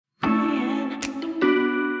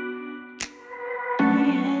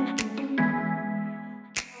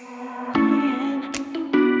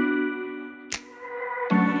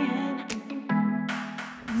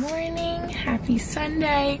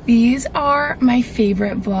Sunday. These are my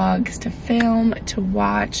favorite vlogs to film, to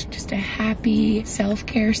watch. Just a happy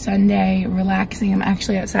self-care Sunday, relaxing. I'm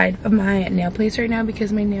actually outside of my nail place right now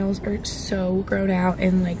because my nails are so grown out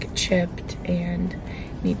and like chipped and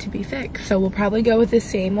need to be fixed. So we'll probably go with the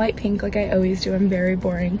same light pink like I always do. I'm very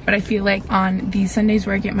boring, but I feel like on these Sundays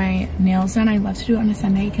where I get my nails done, I love to do it on a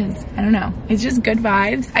Sunday because I don't know, it's just good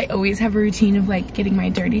vibes. I always have a routine of like getting my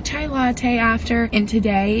dirty chai latte after, and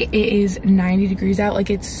today it is 90 degrees out.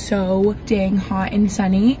 Like it's so dang hot and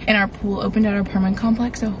sunny, and our pool opened at our apartment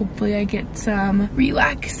complex, so hopefully I get some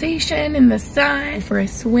relaxation in the sun for a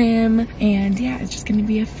swim. And yeah, it's just gonna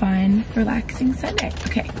be a fun, relaxing Sunday.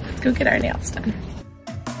 Okay, let's go get our nails done.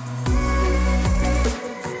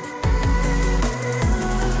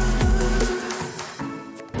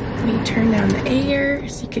 Turn down the air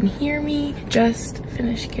so you can hear me. Just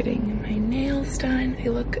finished getting my nails done. They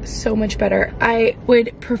look so much better. I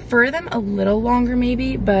would prefer them a little longer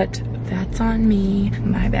maybe, but that's on me,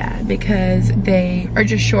 my bad, because they are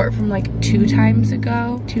just short from like two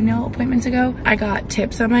nail appointments ago. I got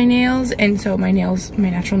tips on my nails, and so my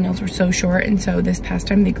natural nails were so short, and so this past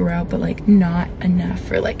time they grew out, but like not enough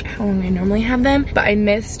for like how long I normally have them. But I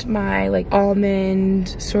missed my like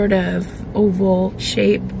almond sort of oval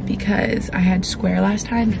shape because I had square last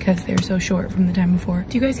time because they're so short from the time before.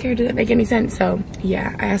 Do you guys care? Did that make any sense? So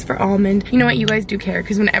yeah, I asked for almond. You know what, you guys do care,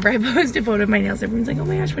 because whenever I post a photo of my nails, everyone's like, oh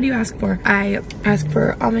my gosh, what do you ask for? I ask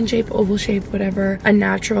for almond shape, oval shape, whatever. A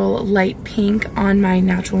natural light pink on my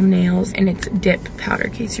natural nails, and it's dip powder,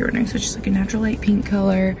 in case you're wondering. So it's just like a natural light pink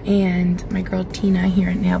color. And my girl Tina here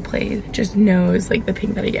at Nail Play just knows like the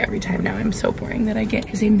pink that I get every time. Now I'm so boring that I get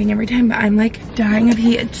the same thing every time, but I'm like dying of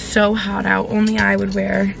heat. It's so hot out. Only I would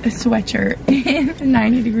wear a sweatshirt in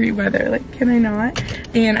 90-degree weather. Like, can I not?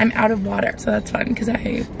 And I'm out of water, so that's fun because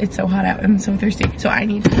it's so hot out. I'm so thirsty. So I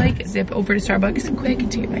need to like zip over to Starbucks quick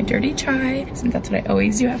to get my dirty chai, since that's what I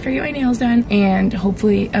always do after I get my nails done, and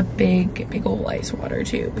hopefully a big ol' ice water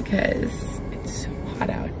too, because it's so hot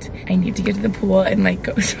out. I need to get to the pool and like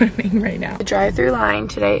go swimming right now. The drive-through line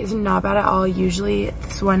today is not bad at all. Usually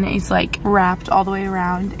this one is like wrapped all the way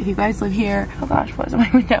around. If you guys live here, oh gosh, what is on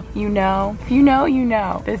my window? You know. If you know, you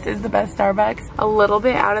know. This is the best Starbucks. A little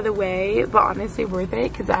bit out of the way, but honestly worth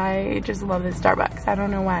it, because I just love this Starbucks. I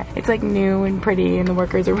don't know why. It's like new and pretty, and the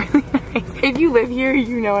workers are really nice. If you live here,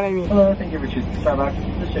 you know what I mean. Hello, thank you for choosing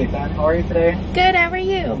Starbucks. This is Jason. How are you today? Good, how are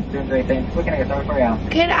you? Doing great, thanks. What can I get started for you?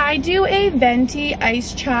 Could I do a venti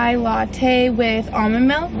iced chai latte with almond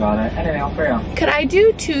milk? You got it. Anything else for you? Could I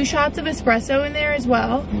do 2 shots of espresso in there as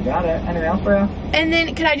well? You got it. Anything else for you? And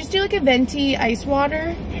then could I just do like a venti ice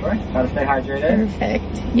water? Sure. Gotta stay hydrated.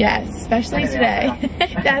 Perfect. Yes, especially today.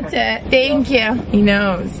 That's it. Thank you. He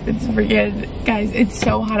knows. It's freaking, guys, it's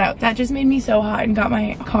so hot out. That just made me so hot and got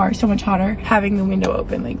my car so much hotter having the window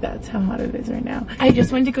open. Like, that's how hot it is right now. I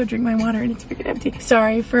just went to go drink my water and it's freaking empty.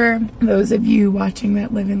 Sorry for those of you watching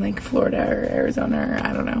that live in like Florida or Arizona, or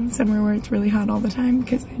I don't know, somewhere where it's really hot all the time,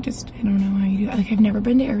 because I don't know how you do that. Like, I've never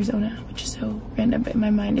been to Arizona, which is so random, but in my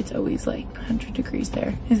mind it's always like 100 degrees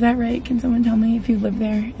there. Is that right? Can someone tell me if you live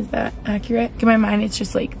there? Is that accurate? In my mind it's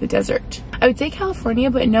just like the desert. I would say California,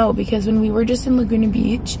 but no, because when we were just in Laguna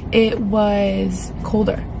Beach, it was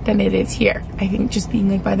colder than it is here. I think just being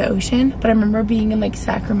like by the ocean. But I remember being in like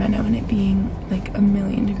Sacramento and it being like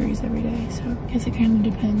 1,000,000 degrees every day. So I guess it kind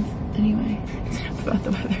of depends. Anyway, it's enough about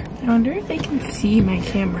the weather. I wonder if they can see my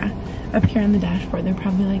camera up here on the dashboard. They're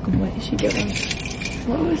probably like, what is she doing?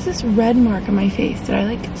 What was this red mark on my face? Did I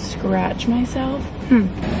like scratch myself?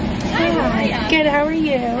 Hi. Good, how are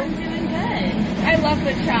you? I'm doing good. I love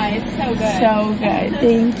the chai. It's so good. So good.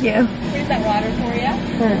 Thank you. Here's that water for you.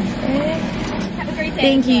 Perfect. Have a great day.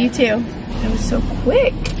 Thank you, you too. That was so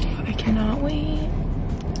quick. I cannot wait.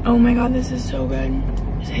 Oh my god, this is so good.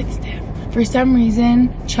 This hits stiff. For some reason,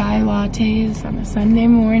 chai lattes on a Sunday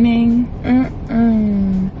morning.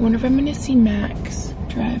 I wonder if I'm gonna see Max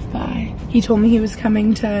drive by. He told me he was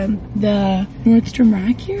coming to the Nordstrom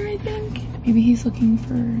Rack here, I think. Maybe he's looking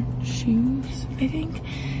for shoes, I think.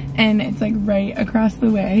 And it's like right across the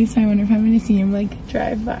way, so I wonder if I'm gonna see him like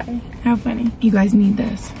drive by. How funny. You guys need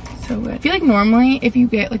this. So good. I feel like normally if you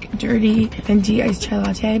get like dirty venti iced chai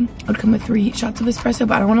latte, it would come with 3 shots of espresso,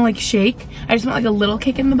 but I don't want to like shake. I just want like a little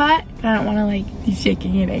kick in the butt, but I don't want to like be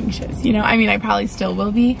shaking and anxious, you know? I mean, I probably still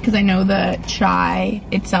will be, because I know the chai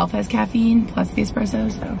itself has caffeine plus the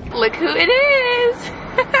espresso, so. Look who it is!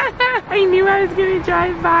 I knew I was gonna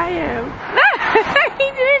drive by him.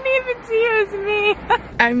 He didn't even see it was me.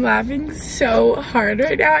 I'm laughing so hard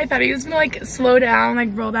right now. I thought he was gonna like slow down, like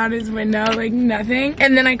roll down his window, like nothing.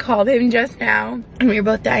 And then I called him just now and we were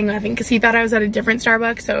both dying laughing because he thought I was at a different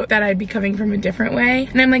Starbucks, so that I'd be coming from a different way.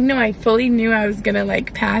 And I'm like, no, I fully knew I was gonna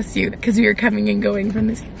like pass you because we were coming and going from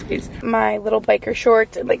the same place. My little biker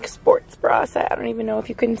shorts and like sports bra set. I don't even know if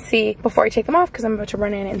you can see before I take them off because I'm about to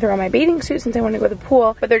run in and throw on my bathing suit since I want to go to the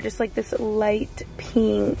pool. But they're just like this light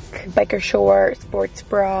pink biker short sports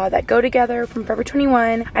bra that go together from Forever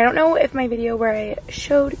 21. I don't know if my video where I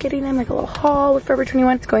showed getting them, like a little haul with Forever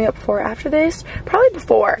 21, is going up before or after this. Probably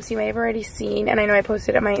before, so you may have already seen, and I know I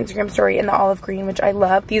posted on my Instagram story in the olive green, which I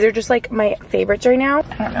love. These are just like my favorites right now.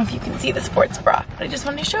 I don't know if you can see the sports bra, but I just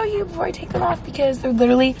wanted to show you before I take them off because they're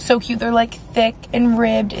literally so cute. They're like thick and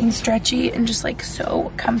ribbed and stretchy and just like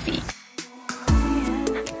so comfy.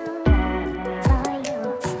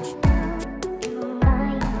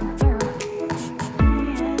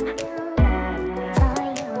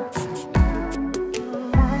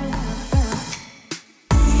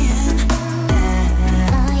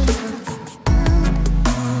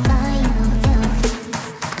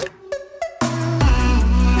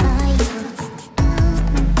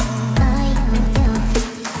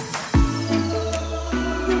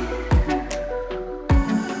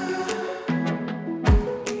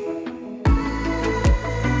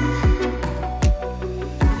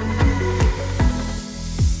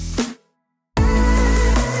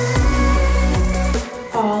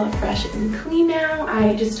 And clean now.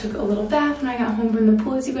 I just took a little bath when I got home from the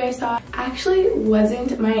pool, as you guys saw. Actually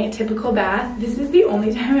wasn't my typical bath. This is the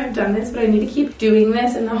only time I've done this, but I need to keep doing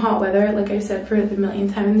this in the hot weather. Like I've said for the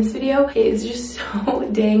millionth time in this video, it is just so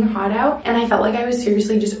dang hot out, and I felt like I was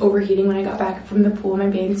seriously just overheating when I got back from the pool in my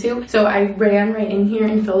bathing suit. So I ran right in here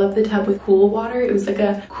and filled up the tub with cool water. It was like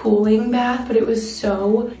a cooling bath, but it was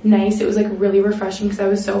so nice. It was like really refreshing because I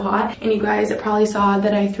was so hot. And you guys probably saw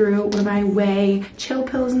that I threw one of my Way chill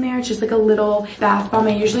pills in there. It's just like a little bath bomb.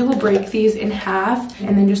 I usually will break these in half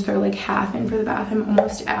and then just throw like half in for the bath. I'm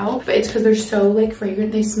almost out, but it's because they're so like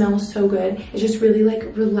fragrant. They smell so good. It's just really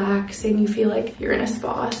like relaxing. You feel like you're in a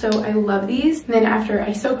spa. So I love these. And then after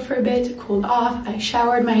I soaked for a bit, cooled off, I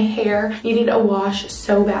showered. My hair needed a wash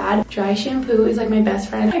so bad. Dry shampoo is like my best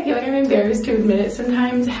friend. I feel like I'm embarrassed to admit it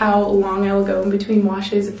sometimes how long I will go in between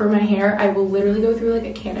washes for my hair. I will literally go through like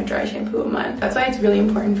a can of dry shampoo a month. That's why it's really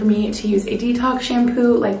important for me to use a detox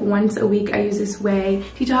shampoo. Like once a week I use this Way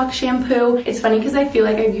detox shampoo. It's funny because I feel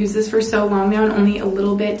like I've used this for so long now and only a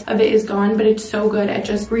little bit of it is gone, but it's so good at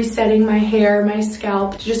just resetting my hair, my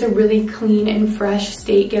scalp to just a really clean and fresh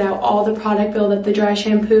state. Get out all the product buildup. The dry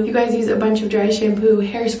shampoo, you guys use a bunch of dry shampoo,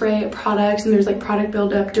 hairspray products, and there's like product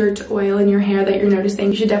buildup, dirt, oil in your hair that you're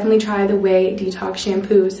noticing. You should definitely try the Way detox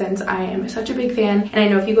shampoo since I am such a big fan. And I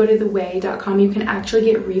know if you go to theway.com, you can actually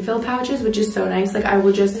get refill pouches, which is so nice. Like I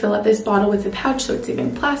will just fill up this bottle with a pouch, so it's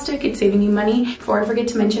saving plastic, it's saving you money. Before I forget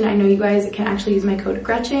to mention, I know you guys can actually use my code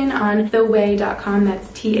Gretchen on theway.com. That's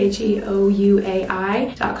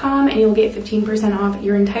THEOUAI.com, and you'll get 15% off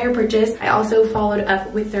your entire purchase. I also followed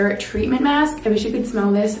up with their treatment mask. I wish you could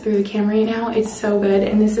smell this through the camera right now. It's so good.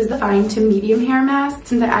 And this is the fine to medium hair mask.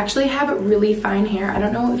 Since I actually have really fine hair, I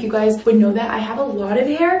don't know if you guys would know that I have a lot of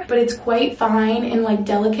hair, but it's quite fine and like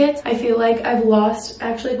delicate. I feel like I've lost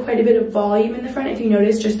actually quite a bit of volume in the front, if you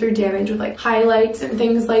notice, just through damage with like highlights and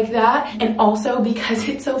things like that. And also because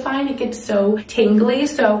it's so fine, it gets so tangly.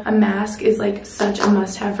 So a mask is like such a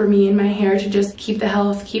must-have for me in my hair to just keep the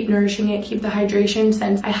health, keep nourishing it, keep the hydration,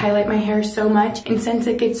 since I highlight my hair so much. And since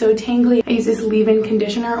it gets so tangly, I use this leave-in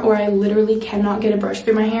conditioner, or I literally cannot get a brush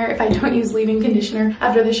through my hair if I don't use leave-in conditioner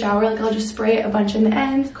after the shower. Like I'll just spray it a bunch in the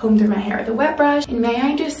ends, comb through my hair with a wet brush. And may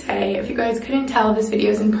I just say, if you guys couldn't tell, this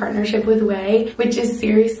video is in partnership with Way, which is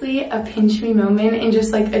seriously a pinch me moment and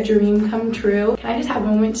just like a dream come true. Can I just have a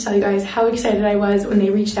moment to tell you guys how excited I was when they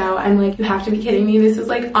reached out? I'm like, you have to be kidding me. This was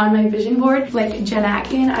like on my vision board. Like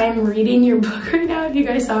Geraghty, I am reading your book right now. If you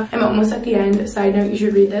guys saw, I'm almost at the end. Side note, you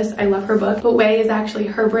should read this. I love her book, but Way is actually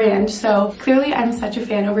her brand. So clearly I'm such a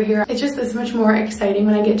fan over here. It's just this much more exciting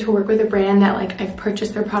when I get to work with a brand that like I've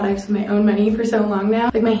purchased their products with my own money for so long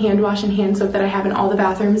now. Like my hand wash and hand soap that I have in all the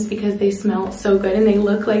bathrooms because they smell so good and they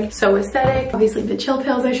look like so aesthetic. Obviously the chill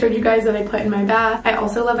pills I showed you guys that I put in my bath. I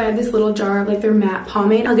also love, I have this little jar of like their matte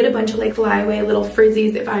pomade. I'll get a bunch of like fly away little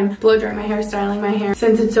frizzies if I'm blow drying my hair, styling my hair,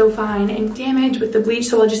 since it's so fine and damaged with the bleach.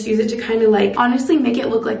 So I'll just use it to kind of like honestly make it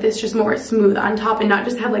look like this, just more smooth on top and not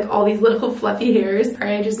just have like all these little fluffy hairs. All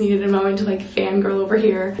right, I just needed a moment to like fangirl over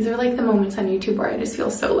here. These are like the moments on YouTube where I just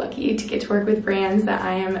feel so lucky to get to work with brands that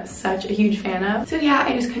I am such a huge fan of. So yeah,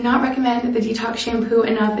 I just could not recommend the detox shampoo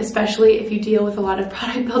enough, especially if you deal with a lot of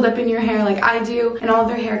product buildup in your hair like I do. And all of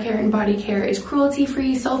their hair care and body care is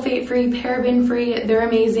cruelty-free, sulfate-free, paraben-free. They're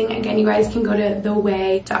amazing. Again, you guys can go to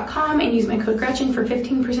theway.com and use my code Gretchen for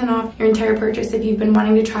 15% off your entire purchase. If you've been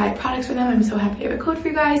wanting to try products for them, I'm so happy I have a code for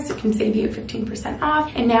you guys. So it can save you 15%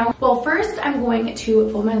 off. And now, well, first I'm going to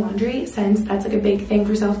fold my laundry, since that's like a big thing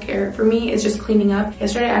for self-care for me, is just cleaning up.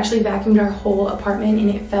 Yesterday I actually vacuumed our whole apartment and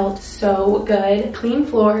it felt so good. Clean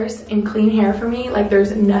floors and clean hair for me, like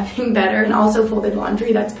there's nothing better. And also folded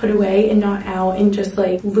laundry that's put away and not out and just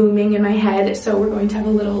like looming in my head. So we're going to have a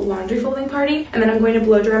little laundry folding party, and then I'm going to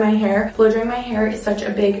blow dry my hair. Blow drying my hair is such a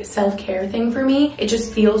big self-care thing for me. It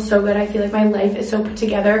just feels so good. I feel like my life is so put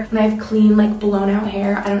together when I have clean, like blown out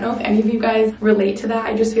hair. I don't know if any of you guys relate to that.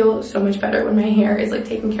 I just feel so much better when my hair is like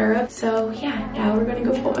taken care of. So yeah, now we're gonna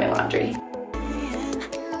go fold my laundry.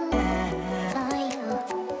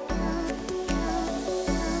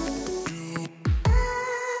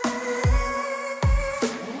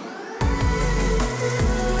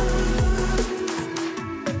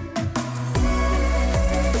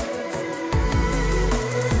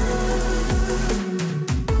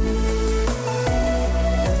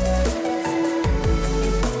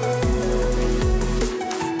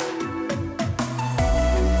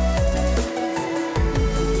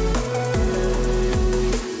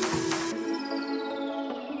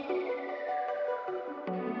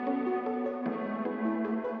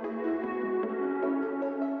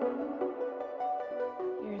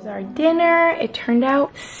 Our dinner. It turned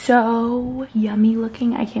out so yummy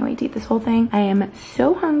looking. I can't wait to eat this whole thing. I am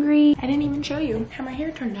so hungry. I didn't even show you how my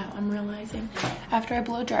hair turned out, I'm realizing, after I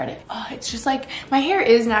blow dried it. Oh, it's just like, my hair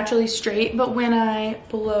is naturally straight, but when I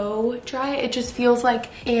blow dry it, it just feels like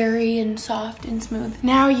airy and soft and smooth.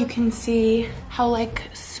 Now you can see how like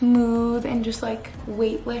smooth and just like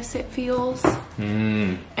weightless it feels.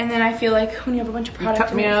 And then I feel like when you have a bunch of product, you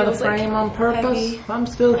cut me out of the frame on purpose. Heavy. I'm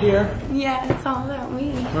still here. Yeah, it's all about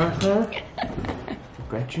me.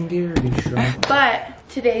 Gretchen Geraghty show. But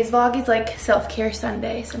today's vlog is like self-care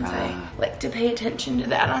Sunday, since I like to pay attention to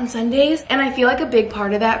that on Sundays. And I feel like a big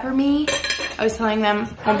part of that for me, I was telling them,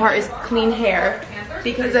 one part is clean hair,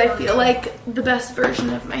 because I feel like the best version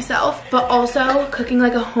of myself, but also cooking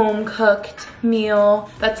like a home cooked meal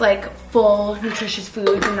that's like full nutritious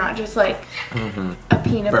foods and not just like a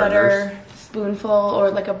peanut butter spoonful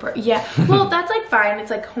or like a yeah, well that's like fine,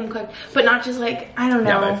 it's like home cooked, but not just like, I don't know,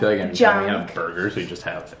 yeah, but I feel like anytime junk. we have burgers, we just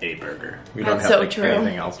have a burger. We That's don't have so like true.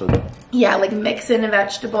 anything else with it. Yeah, like mix in a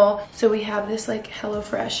vegetable. So we have this like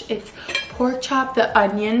HelloFresh. It's pork chop, the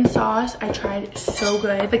onion sauce. I tried, so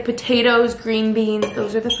good. Like potatoes, green beans,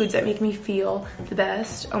 those are the foods that make me feel the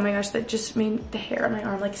best. Oh my gosh, that just made the hair on my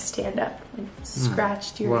arm like stand up and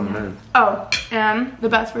scratched your neck. Oh, and the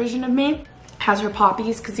best version of me has her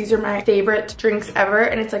poppies, because these are my favorite drinks ever,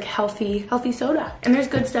 and it's like healthy soda. And there's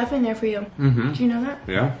good stuff in there for you. Do you know that?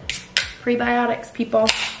 Yeah. Prebiotics, people.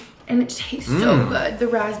 And it tastes so good. The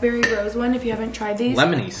raspberry rose one, if you haven't tried these.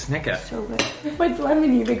 Lemony Snicker. So good. What's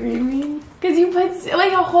lemony, the green bean? Because you put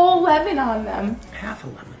like a whole lemon on them. Half a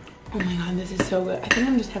lemon. Oh my god, this is so good. I think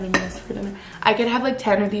I'm just having this for dinner. I could have like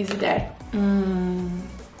 10 of these a day. And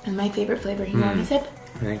my favorite flavor, you want a sip?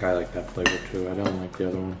 I think I like that flavor too. I don't like the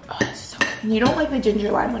other one. Oh, this is so good. You don't like the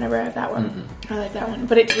ginger lime whenever I have that one. I like that one.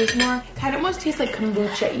 But it tastes more, kind of almost tastes like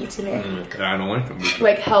kombucha-y to me. I don't like kombucha.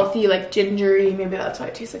 Like healthy, like gingery. Maybe that's why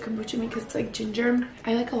it tastes like kombucha to me, because it's like ginger.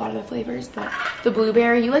 I like a lot of the flavors, but the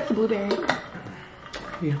blueberry, you like the blueberry.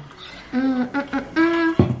 Yeah.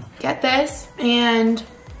 Get this and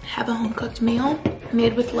have a home cooked meal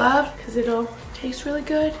made with love, because it'll taste really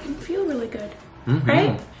good and feel really good.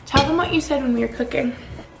 Right? Tell them what you said when we were cooking.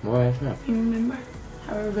 What is that? You remember?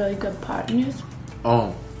 Have a really good pot news.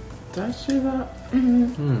 Oh, did I say that?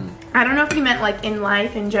 I don't know if you meant like in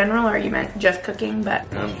life in general, or you meant just cooking, but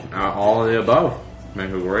all of the above. Make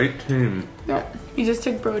a great team. yeah. We just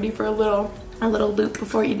took Brody for a little loop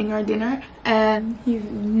before eating our dinner, and he's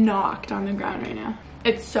knocked on the ground right now.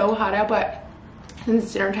 It's so hot out, but since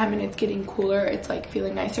it's dinner time and it's getting cooler, it's like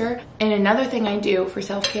feeling nicer. And another thing I do for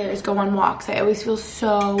self-care is go on walks. I always feel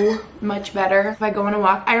so much better if I go on a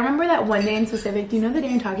walk. I remember that one day in specific, do you know the day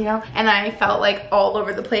I'm talking about? And I felt like all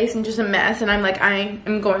over the place and just a mess, and I'm like, I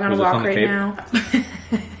am going on a walk right now.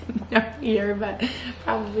 Not here, but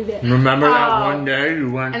probably there. Remember that one day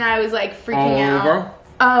you went and I was like freaking out.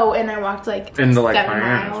 Oh, and I walked like into like 7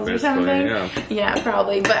 Miami, miles or basically, something. yeah. Yeah,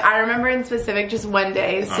 probably. But I remember in specific just one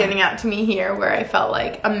day standing out to me here where I felt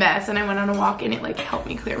like a mess, and I went on a walk and it like helped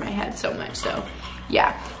me clear my head so much. So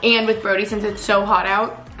yeah, and with Brody, since it's so hot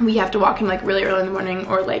out, we have to walk him like really early in the morning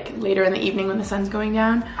or like later in the evening when the sun's going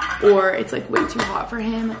down, or it's like way too hot for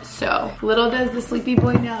him. So little does the sleepy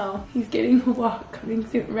boy know he's getting a walk coming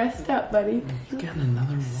soon. Rest up, buddy. He's getting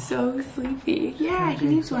another walk. So sleepy. Yeah, he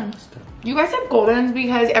needs one. You guys have Goldens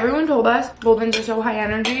because everyone told us Goldens are so high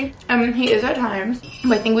energy. He is at times.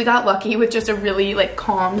 But I think we got lucky with just a really like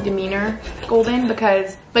calm demeanor Golden,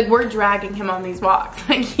 because like we're dragging him on these walks.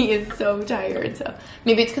 Like he is so tired. So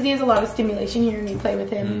maybe it's because he has a lot of stimulation here and we play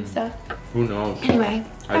with him and stuff. Who knows? Anyway,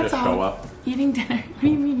 I that's just all. show up. Eating dinner. What do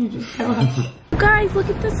you mean you just show up? Guys, look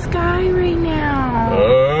at the sky right now.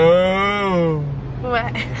 Oh.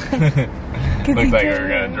 What? Looks like we're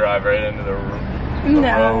gonna drive right into the road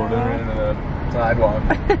or into the sidewalk.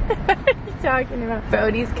 What are you talking about?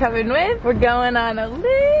 Brody's coming with. We're going on a little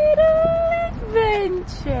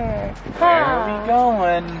adventure. Where are we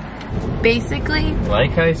going? Basically,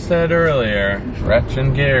 Like I said earlier,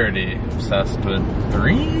 Gretchen Geraghty, obsessed with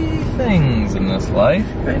 3 things in this life.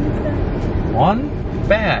 what is that? 1,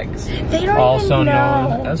 bags. They don't Also even know.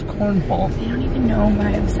 known as cornhole. They don't even know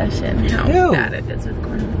my obsession, how 2, bad it is with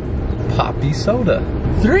cornhole. poppy soda.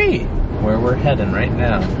 3, where we're heading right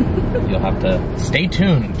now. You'll have to stay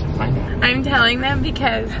tuned to find out. I'm telling them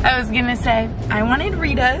because I was gonna say I wanted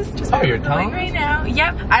Rita's. Just Oh, you're going telling right now.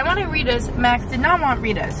 Yep, I wanted Rita's. Max did not want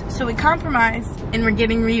Rita's, so we compromised and we're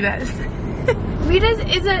getting Rita's. Rita's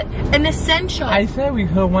is an essential. I said we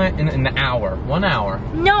could have went in an hour, 1 hour.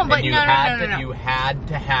 No, but And you no. You had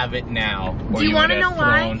to have it now. Do you want to know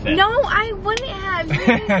why? No, I wouldn't have. You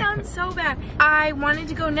make me sound so bad. I wanted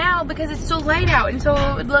to go now because it's so light out and so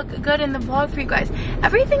it would look good in the vlog for you guys.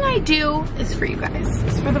 Everything I do is for you guys.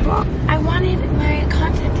 It's for the vlog. I wanted my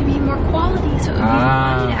content to be more quality so it would be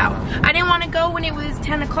light out. I didn't want to go when it was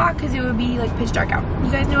 10 o'clock because it would be like pitch dark out.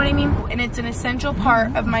 You guys know what I mean? And it's an essential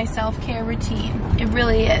part of my self-care routine. It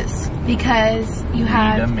really is, because you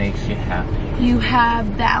have Rita makes you happy. You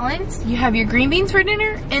have balance, you have your green beans for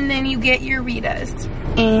dinner, and then you get your Ritas.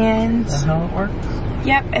 And That's how it works.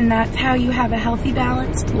 yep, and that's how you have a healthy,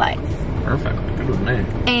 balanced life. Perfect. Good with me.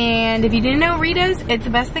 And if you didn't know Ritas, it's the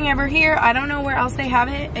best thing ever here. I don't know where else they have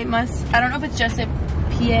it. I don't know if it's just a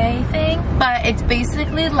PA thing, but it's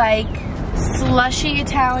basically like slushy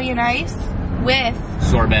Italian ice with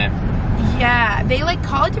Sorbet. yeah, they like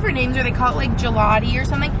call it different names, or they call it like Geraghty or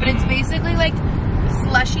something, but it's basically like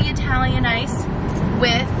slushy Italian ice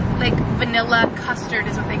with like vanilla custard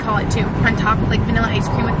is what they call it too, on top, like vanilla ice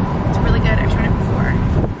cream. It's really good. I've tried it before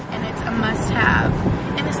and it's a must-have.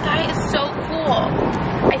 And the sky is so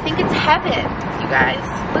cool. I think it's heaven, you guys.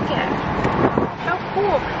 Look at it. How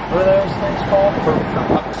cool. What are those things called?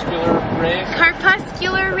 Crepuscular rays?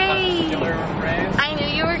 Crepuscular rays. Crepuscular rays? I knew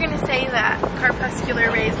you were gonna say that,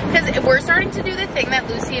 crepuscular rays, because we're starting to do the thing that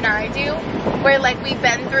Lucy and I do, where like we've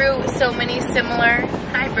been through so many similar,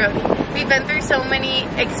 hi Brody, we've been through so many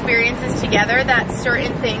experiences together that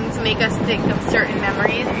certain things make us think of certain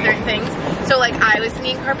memories, certain things. So like I was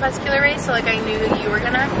thinking crepuscular rays, so like I knew that you were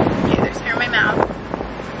gonna, okay, there's hair in my mouth.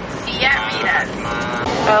 See ya, Rita's.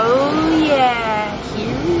 Oh yeah,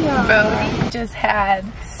 here we are. Brody just had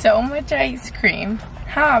so much ice cream.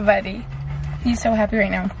 Huh, buddy? He's so happy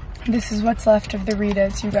right now. This is what's left of the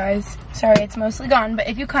Ritas, you guys. Sorry, it's mostly gone, but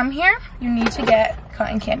if you come here, you need to get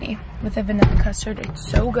cotton candy with a vanilla custard. It's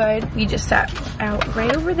so good. We just sat out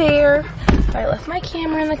right over there. I left my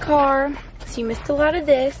camera in the car, so you missed a lot of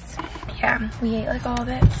this. Yeah, we ate like all of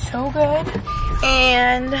it. So good.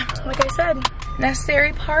 And like I said,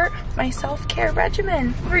 necessary part of my self-care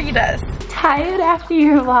regimen. Ritas. Tired after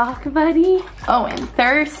your walk, buddy? Oh, and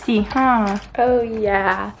thirsty, huh? Oh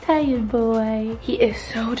yeah, tired boy. He is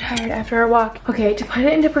so tired after our walk. Okay, to put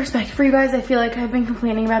it into perspective for you guys, I feel like I've been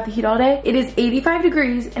complaining about the heat all day. It is 85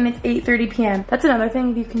 degrees and it's 8:30 p.m. That's another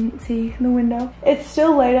thing, if you can see in the window. It's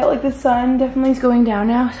still light out, like the sun definitely is going down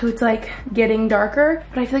now, so it's like getting darker,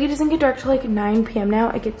 but I feel like it doesn't get dark till like 9 p.m. now.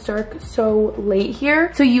 It gets dark so late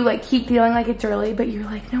here, so you like keep feeling like it's early, but you're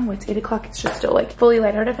like, no, it's 8 o'clock. It's just still like fully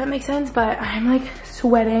light out, if that makes sense. But I'm like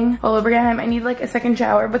sweating all over again. I need like a second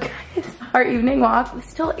shower because our evening walk was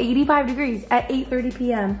still 85 degrees at 8:30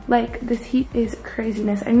 p.m. Like this heat is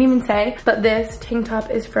craziness. I didn't even say, but this tank top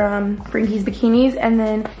is from Frankie's Bikinis, and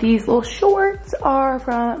then these little shorts are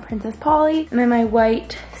from Princess Polly, and then my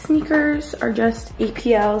white sneakers are just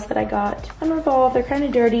APLs that I got on Revolve. They're kind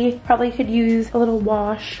of dirty. Probably could use a little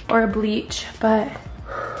wash or a bleach, but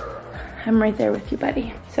I'm right there with you,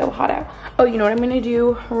 buddy. So hot out. Oh, you know what I'm gonna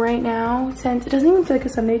do right now? Since it doesn't even feel like a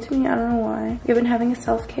Sunday to me, I don't know why. We've been having a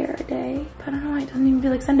self-care day, but I don't know why it doesn't even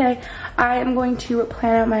feel like Sunday. I am going to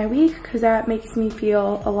plan out my week because that makes me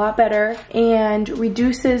feel a lot better and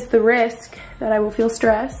reduces the risk that I will feel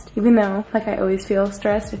stressed, even though like I always feel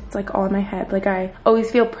stressed. It's like all in my head. Like I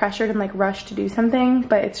always feel pressured and like rushed to do something,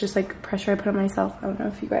 but it's just like pressure I put on myself. I don't know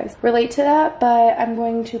if you guys relate to that, but I'm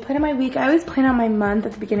going to plan out my week. I always plan out my month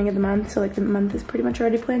at the beginning of the month, so like the month is pretty much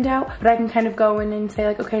already planned out, but I can kind of go in and say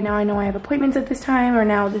like, okay, now I know I have appointments at this time, or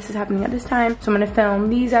now this is happening at this time, so I'm gonna film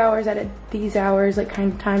these hours, edit these hours, like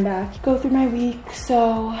kind of time back, go through my week.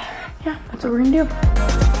 So yeah, that's what we're gonna do.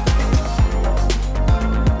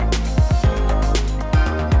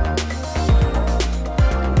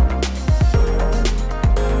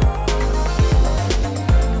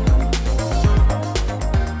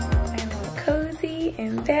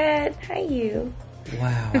 Hi, you.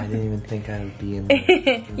 Wow, I didn't even think I would be in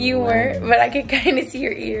the You weren't, but I could kind of see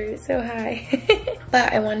your ears, so hi.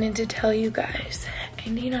 But I wanted to tell you guys,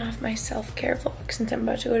 ending off my self-care vlog since I'm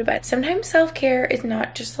about to go to bed. Sometimes self-care is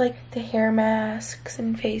not just like the hair masks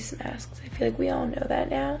and face masks. I feel like we all know that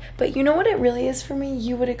now. But you know what it really is for me?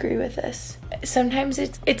 You would agree with this. Sometimes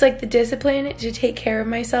it's like the discipline to take care of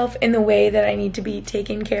myself in the way that I need to be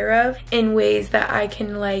taken care of, in ways that I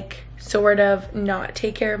can like sort of not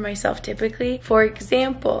take care of myself typically. For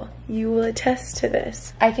example, you will attest to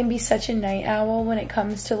this. I can be such a night owl when it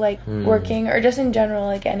comes to like working or just in general,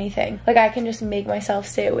 like anything. Like I can just make myself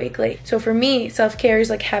stay awake late. So for me, self-care is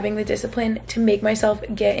like having the discipline to make myself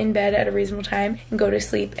get in bed at a reasonable time and go to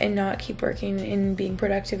sleep and not keep working and being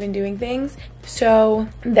productive and doing things. So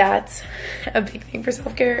that's a big thing for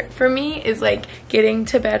self-care for me, is like getting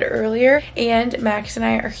to bed earlier. And Max and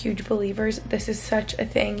I are huge believers. This is such a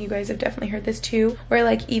thing. You guys have definitely heard this too, where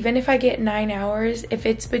like even if I get 9 hours, if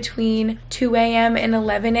it's between 2 a.m. and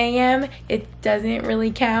 11 a.m., it doesn't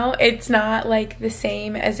really count. It's not like the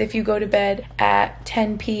same as if you go to bed at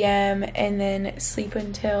 10 p.m. and then sleep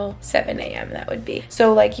until 7 a.m. that would be.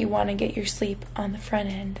 So like you want to get your sleep on the front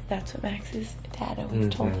end. That's what Max's dad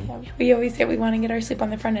always told him. We always say we want to get our sleep on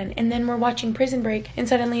the front end, and then we're watching Prison Break and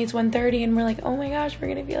suddenly it's 1:30 and we're like, oh my gosh, we're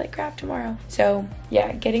gonna be like crap tomorrow. So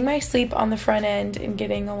yeah, getting my sleep on the front end and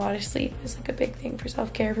getting a lot of sleep is like a big thing for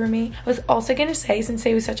self-care for me. I was also gonna say, since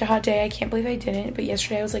it was such a hot day, I can't believe I didn't, but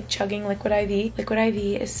yesterday I was like chugging liquid IV. Liquid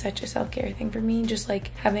IV is such a self-care thing for me. Just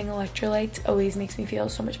like having electrolytes always makes me feel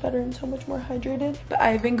so much better and so much more hydrated. But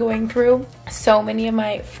I've been going through so many of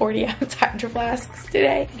my 40-ounce hydro flasks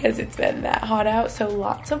today because it's been that hot out. So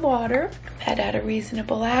lots of water, bed at a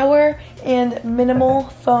reasonable hour, and minimal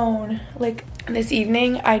phone. Like this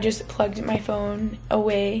evening I just plugged my phone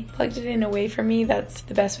away, plugged it in away from me. That's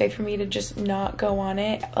the best way for me to just not go on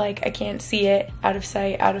it. Like I can't see it, out of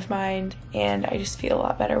sight, out of mind, and I just feel a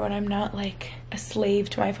lot better when I'm not like a slave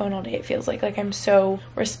to my phone all day. It feels like I'm so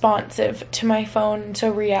responsive to my phone and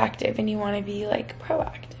so reactive, and you want to be like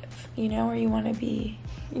proactive, you know, or you want to be,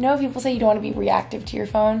 you know, people say you don't want to be reactive to your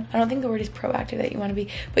phone. I don't think the word is proactive that you want to be,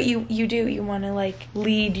 but you do. You want to like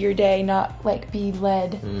lead your day, not like be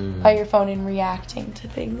led by your phone and reacting to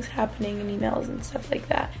things happening in emails and stuff like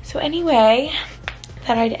that. So anyway,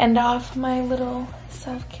 thought I'd end off my little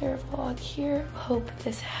self-care vlog here. Hope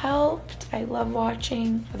this helped. I love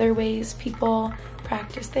watching other ways people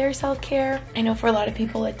practice their self-care. I know for a lot of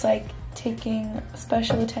people it's like taking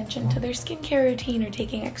special attention to their skincare routine or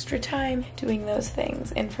taking extra time doing those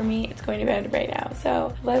things, and for me it's going to bed right now.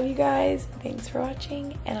 So love you guys, thanks for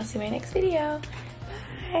watching, and I'll see you in my next video.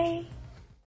 Bye.